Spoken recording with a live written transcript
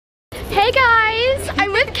Hey guys,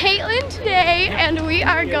 I'm with Caitlin today and we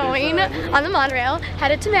are going on the monorail,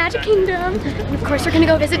 headed to Magic Kingdom. And of course we're gonna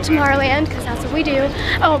go visit Tomorrowland because that's what we do.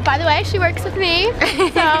 Oh, by the way, she works with me.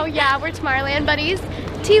 So yeah, we're Tomorrowland buddies.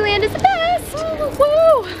 T-Land is the best!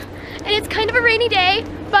 Woo! And it's kind of a rainy day,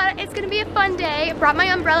 but it's gonna be a fun day. I brought my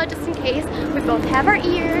umbrella just in case. We both have our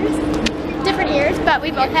ears. Different ears, but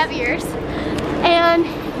we both have ears. And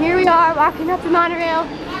here we are walking up the monorail.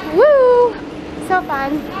 Woo! So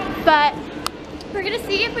fun. But we're gonna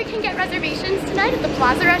see if we can get reservations tonight at the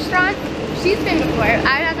Plaza restaurant. She's been before,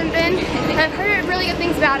 I haven't been. I've heard really good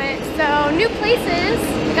things about it. So new places,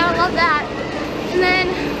 we gotta love that. And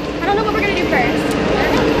then, I don't know what we're gonna do first,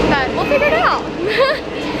 but we'll figure it out.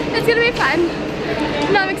 It's gonna be fun.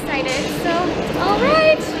 And I'm excited, so all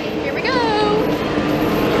right, here we go.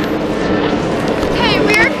 Okay,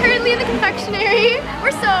 we are currently in the confectionery.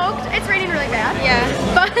 We're soaked, it's raining really bad. Yeah.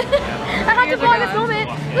 But I have to vlog this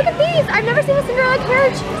moment. Look at these! I've never seen a Cinderella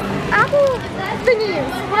carriage apple thingies,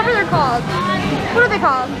 whatever they're called. What are they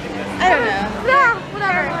called? I don't know. Yeah,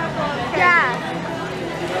 whatever. Yeah.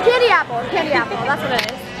 Candy apple, that's what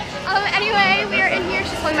it is. Anyway, we are in here.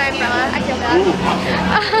 She's holding my umbrella. I feel bad.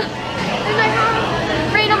 And I have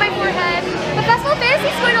rain on my forehead. The Festival of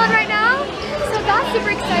Fantasy's going on right now, so that's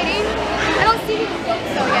super exciting. I don't see any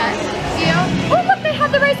floats though yet. Do you? Oh look, they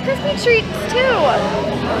have the Rice Krispie treats too.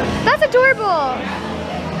 That's adorable.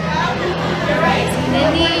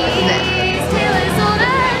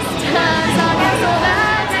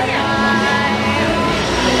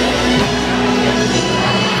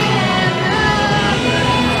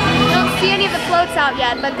 Out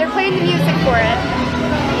yet, but they're playing the music for it.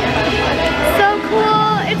 So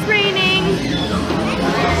cool, it's raining.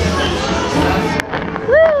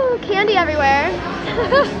 Woo, candy everywhere.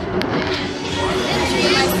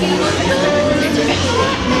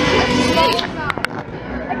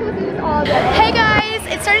 Hey guys,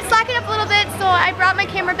 it started slacking up a little bit, so I brought my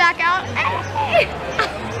camera back out.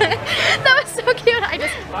 That was so cute. I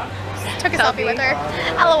just took a selfie with her.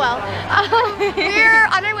 LOL. We're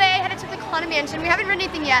on our way, headed to the Haunted Mansion. We haven't read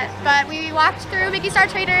anything yet, but we walked through Mickey Star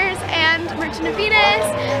Traders and Merchant of Venus.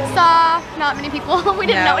 Saw not many people. We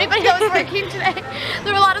didn't know anybody that was working today.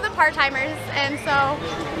 There were a lot of the part-timers, and so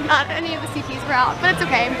not any of the CPs were out, but it's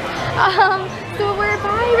okay. So we're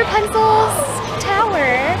by Rapunzel's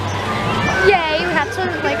Tower. Yay, we had to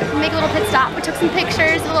like make a little pit stop. We took some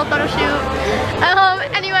pictures, a little photo shoot.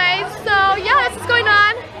 Anyway, so yeah, this is going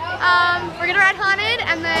on. We're gonna ride Haunted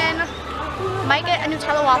and then might get a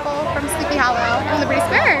Nutella waffle from Sleepy Hollow in Liberty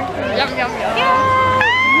Square. Yum, yum, yum. Yeah!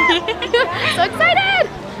 So excited!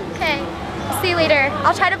 Okay, see you later.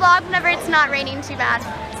 I'll try to vlog whenever it's not raining too bad.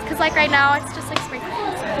 Because like right now, it's just like sprinkling.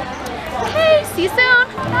 Okay, see you soon.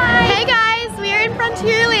 Bye. Hey guys, we are in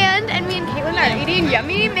Frontierland and me and Caitlin are eating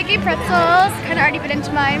yummy Mickey pretzels. Kind of already been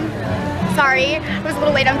into mine. Sorry, I was a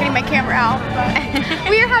little late on getting my camera out, but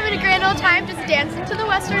we are having a grand old time just dancing to the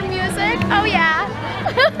Western music. Oh yeah.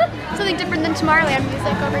 Something different than Tomorrowland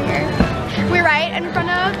music over here. We're right in front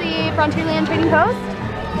of the Frontierland Trading Post.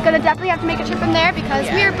 Gonna definitely have to make a trip in there because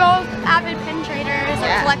we are both avid pin traders or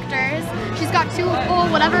collectors. She's got 2 full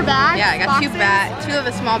whatever bags. Yeah, I got 2 of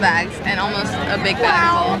the small bags and almost a big bag.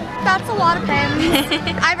 Wow, that's a lot of pins.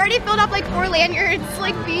 I've already filled up like 4 lanyards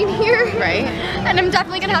like being here. Right. And I'm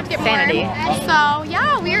definitely gonna have to get more. So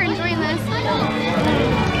yeah, we are enjoying this.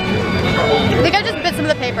 I think I just bit some of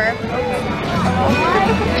the paper.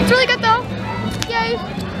 It's really good though. Yay.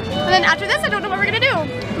 And then after this, I don't know what we're gonna do.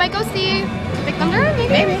 Might go see Big Thunder,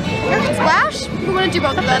 maybe. Or Splash. We want to do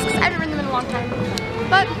both of those because I haven't ridden them in a long time.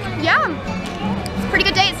 But yeah, it's a pretty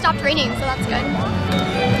good day. It stopped raining, so that's good.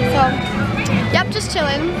 So, yep, just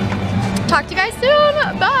chilling. Talk to you guys soon.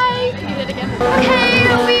 Bye. You did it again.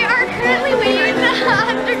 Okay, we are currently waiting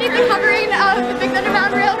underneath the covering of the Big Thunder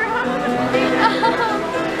Mountain Railroad.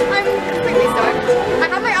 I'm completely stoked. I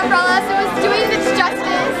have my umbrella, so it's doing its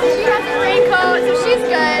justice. She has a raincoat, so she's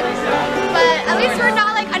good. But at least we're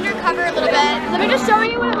not like undercover a little bit. Let me just show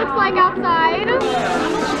you what it looks like outside.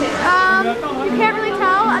 You can't really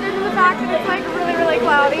tell other than the fact that it's like really, really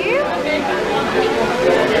cloudy. It's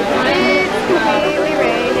completely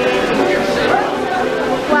raining.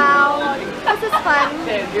 Wow, this is fun.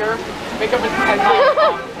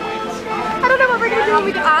 I don't know what we're gonna do when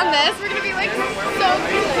we get on this. We're gonna be like so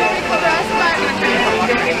completely cover us, but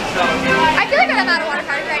I feel like I'm out of water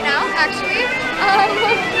park right now, actually.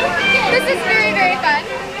 This is very, very fun.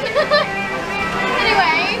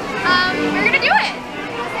 Anyway, we're gonna do it.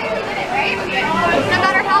 We did it, right? No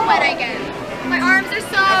matter how wet I get. My arms are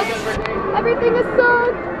soaked. Everything is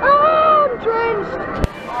soaked. Oh, I'm drenched.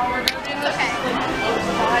 It's okay.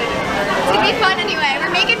 It's gonna be fun anyway.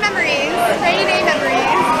 We're making memories.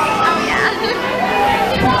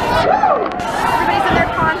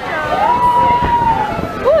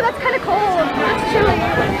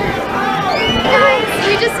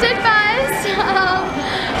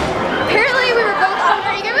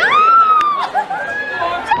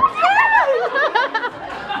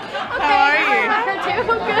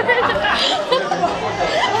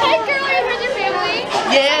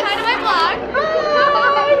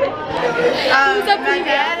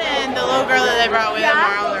 girl that they brought with them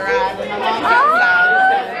are on the ride. My mom comes out.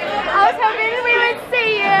 I was hoping we would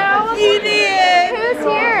see you. You did. Who's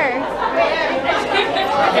here?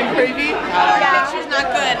 In preview? Yeah. Picture's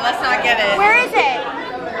not good. Let's not get it. Where is it?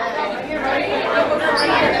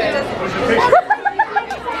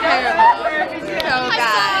 Terrible. So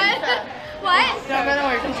bad. What? Don't go to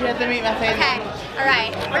work because you have to meet my family. Okay. All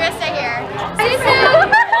right. We're gonna stay here. See you soon.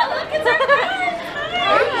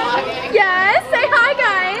 Yes. Say hi,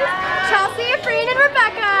 guys. Chelsea, Efreen, and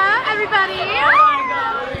Rebecca. Everybody. Oh my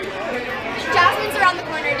God. Jasmine's around the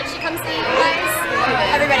corner. Did she come see you guys?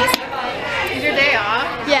 Everybody's. Is your day off?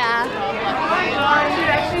 Yeah.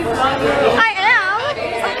 I am.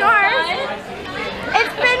 Of course.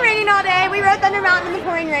 It's been raining all day. We rode Thunder Mountain in the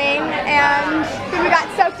pouring rain, and then we got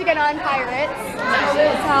soaked again on Pirates.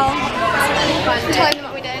 So, telling them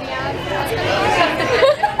what we did, yeah.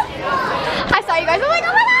 I saw you guys. I'm like,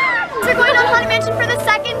 oh my God! We're going on Haunted Mansion for the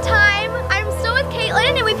second time. I'm still with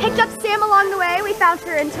Caitlin, and we picked up Sam along the way. We found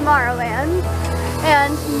her in Tomorrowland,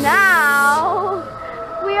 and now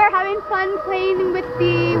we are having fun playing with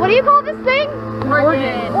the, what do you call this thing?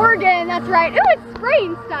 Organ. Organ, that's right. Ooh, it's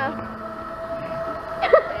spraying stuff.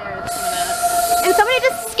 And somebody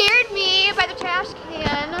just scared me by the trash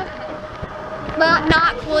can.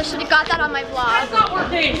 Not cool. I should have got that on my vlog. It's not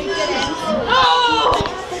working.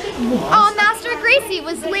 Oh, Master Gracie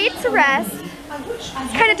was laid to rest. It's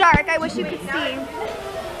kind of dark. I wish you could see.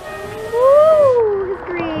 Ooh, his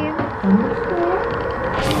grave.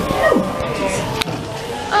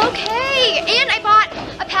 Okay, and I bought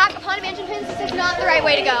a pack of Haunted Mansion pins. This is not the right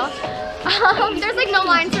way to go. There's like no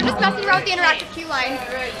lines, so we're just messing around with the interactive cue line.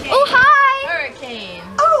 Oh, hi! Hurricane.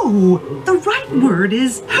 Oh, the right word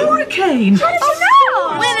is hurricane. Oh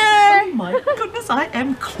no! Winner! Oh my goodness, I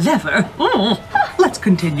am clever. Let's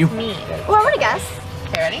continue. Me. Well, I want to guess.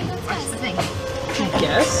 Okay, ready? Watch the thing.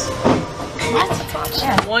 Yes.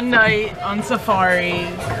 One night on safari,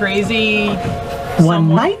 crazy. One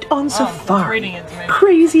night on safari, reading it to me.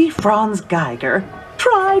 crazy Franz Geiger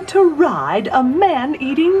tried to ride a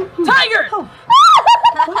man-eating Tiger! Oh.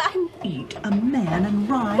 What can eat a man and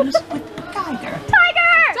rhymes with Geiger?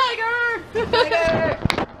 Tiger! Tiger!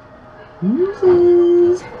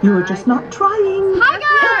 Muses, you're just not trying. Tiger!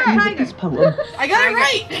 Help me with this poem. I got it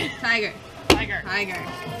right! Tiger. Tiger. Tiger.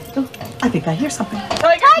 Oh, I think I hear something.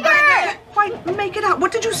 Tiger! Tiger! Why, make it out.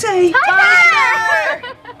 What did you say?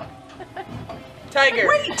 Tiger! Tiger.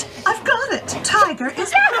 Wait, I've got it. Tiger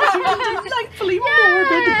is pretty and delightfully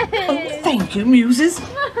morbid. Oh, thank you, muses.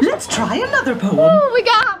 Let's try another poem. Ooh, we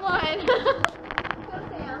got one. You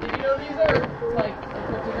know these are like a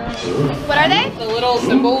cryptogram? What are they? The little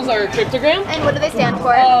symbols are a cryptogram. And what do they stand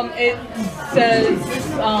for? It says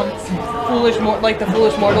like the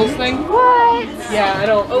foolish mortals thing. What? Yeah, I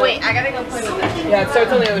don't. Oh wait, I gotta go play with this. Yeah, it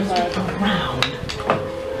starts on the other side. Round.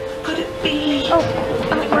 Could it be? Oh,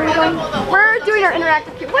 where are we going? We're doing our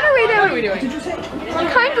interactive cue. What are we doing? What are we doing? Did you say?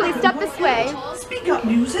 Kindly step this way. Speak up,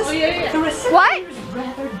 muses. Oh, yeah. The receiver What? is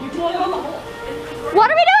rather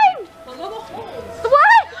What are we doing? The little holes. The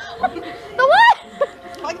what? The what?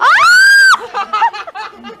 Ah!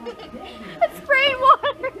 It's spraying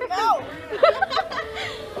water. No!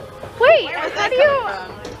 Wait, how do you?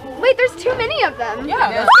 Wait, there's too many of them. Yeah,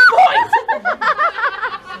 that's the point.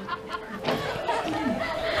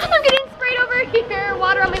 I'm getting sprayed over here.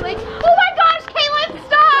 Water on my leg. Oh my gosh, Caitlin,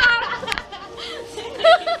 stop!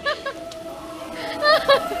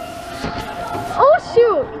 Oh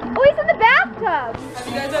shoot! Oh, he's in the bathtub. Have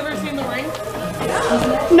you guys ever seen The Ring?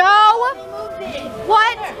 No.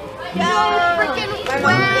 What? No freaking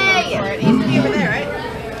way. It used to be over there, right?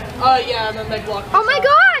 Yeah, and then they blocked. Oh my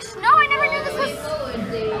gosh! No, I never knew this was.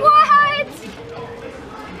 What?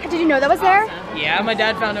 Did you know that was there? Yeah, my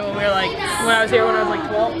dad found it when I was here when I was like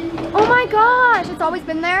 12. Oh my gosh! It's always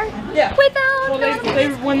been there. Yeah. We found. Well,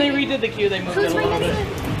 when they redid the queue, they moved Whose it a ring little is bit.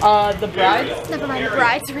 it? The bride. Never mind, the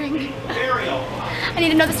bride's ring. I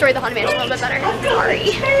need to know the story of the Haunted Mansion a little bit better.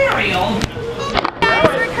 Sorry. Guys,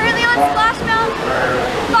 we're currently on Splash Mountain.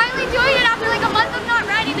 Finally doing it after like a month of not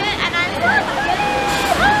riding it, and I'm so excited.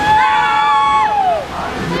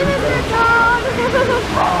 My visitor dog.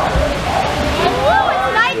 Woo, it's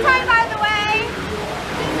nighttime, by the way.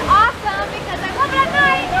 It's awesome because I love it at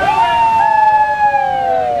night. Woo!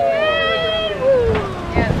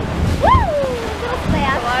 Woo! Little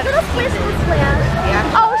splash. Little splish, little splash.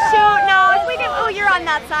 Yeah. Oh shoot, no. If we can, oh, you're on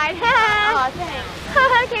that side. Oh, thanks.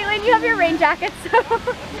 Caitlin, you have your rain jacket, so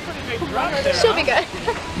she'll be good.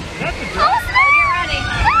 Oh,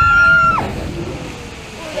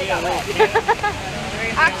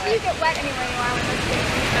 actually, you get wet anywhere you are when there's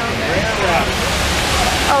snow.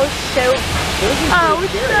 Oh shoot. Oh,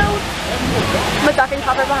 so. I'm a duck and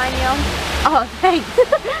cover behind you. Oh, thanks.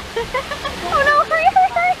 Oh no, hurry, hurry,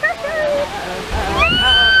 hurry, hurry, hurry.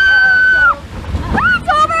 Ah, it's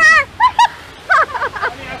over!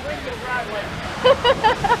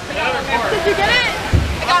 Did you get it?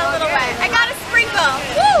 I got a little wet. I got a sprinkle.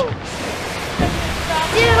 Woo!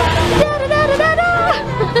 Would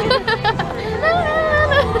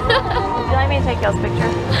you like me to take y'all's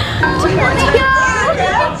picture?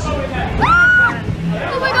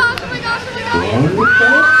 Oh my gosh, oh my gosh, oh my gosh.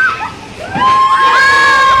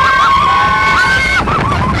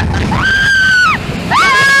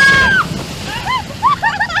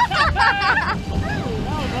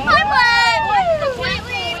 I'm wet!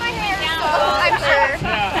 Completely, my hair is soaked, I'm sure.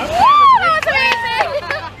 That was amazing!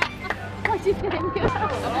 What do you think?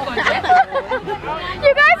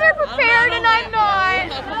 You guys are prepared and I'm not.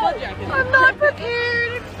 I'm not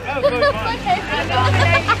prepared.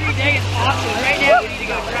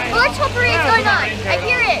 Electrical parade's going on. I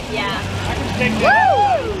hear it. Yeah.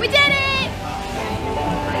 Woo! We did it!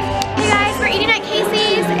 Hey guys, we're eating at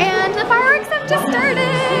Casey's and the fireworks have just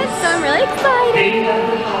started, so I'm really excited.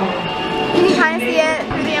 You can kind of see it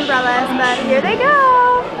through the umbrellas, but here they go.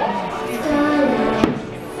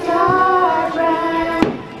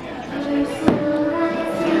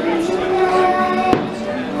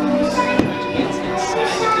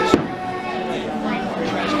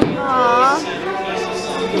 Aww.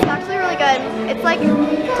 It's actually really good. It's like 10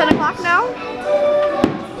 o'clock now.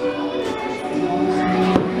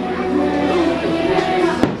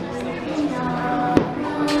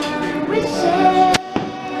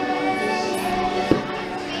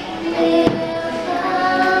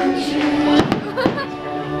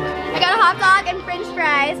 I got a hot dog and french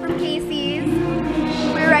fries from Casey's.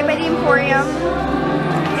 We were right by the Emporium.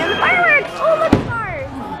 And the fireworks! Oh, look, stars!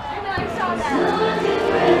 I know, I saw that.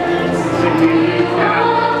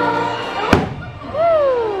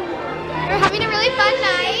 Woo! We're having a really fun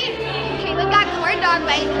night. Caitlin got corn dog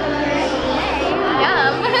bites.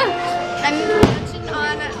 Yum! I'm munching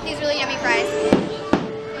on these really yummy fries.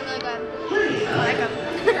 They're really good. I like them.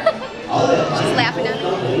 She's laughing at me.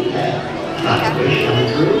 Okay.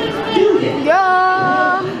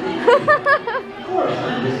 Yum!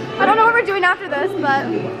 I don't know what we're doing after this, but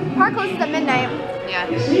park closes at midnight. Yeah.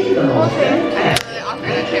 We'll see. It's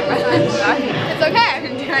okay. I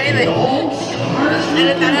didn't do anything. Just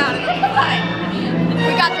edit that out. It's fine.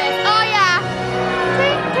 We got this. Oh yeah.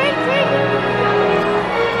 Drink, drink, drink.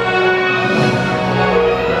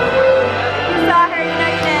 You saw her, you know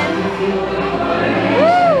you did.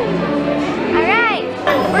 Woo! Alright.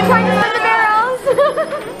 We're trying to spin the barrels.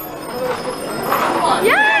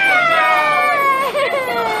 Yay!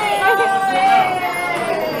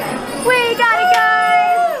 We got it,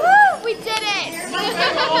 guys! Woo! We did it!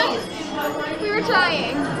 We were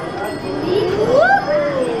trying.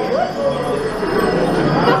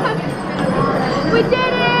 We did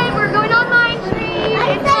it! We're going on Main Street.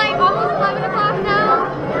 It's like almost 11 o'clock now.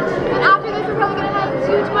 And after this, we're probably going to head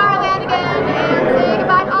to Tomorrowland again and say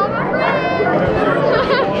goodbye to all of our friends.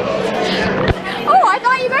 Oh, I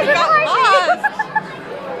thought you guys were behind me.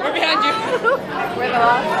 We're behind you. We're the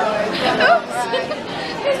lost. Oops.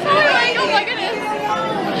 He's falling. Oh my goodness.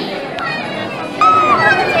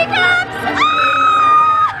 Oh, the teacups!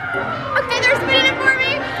 Ah! Okay, they're spinning it for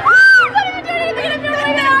me. Ah, I'm not even doing anything. I'm doing it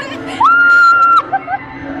right now.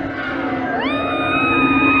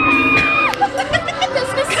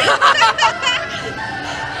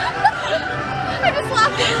 I just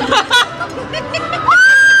laughed.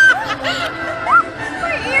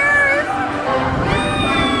 My ears.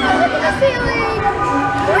 Look at the ceiling.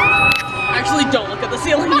 Actually, don't look at the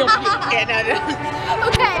ceiling. You'll be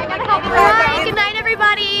Okay, I gotta help. Alright, good night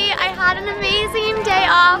everybody. I had an amazing day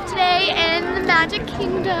off today in the Magic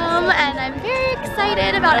Kingdom and I'm very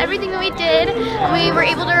excited about everything that we did. We were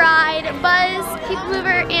able to ride Buzz, People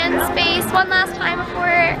Mover, and Space one last time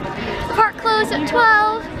before the park closed at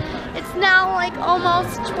 12. It's now like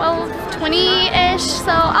almost 12:20-ish,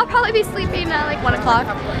 so I'll probably be sleeping at like 1 o'clock.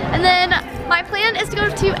 And then my plan is to go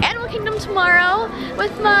to Animal Kingdom tomorrow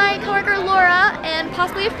with my coworker Laura and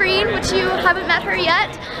possibly Afreen, which you haven't met her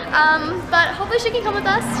yet. But hopefully she can come with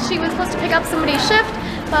us. She was supposed to pick up somebody's shift,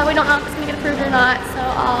 but we don't know if it's going to get approved or not, so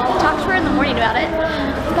I'll talk to her in the morning about it.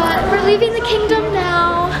 But we're leaving the kingdom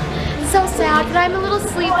now. So sad, but I'm a little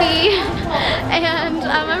sleepy and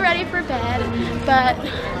I'm ready for bed. But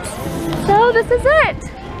so this is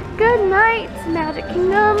it. Good night, Magic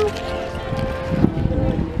Kingdom.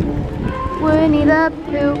 Winnie the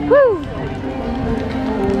Pooh. Woo!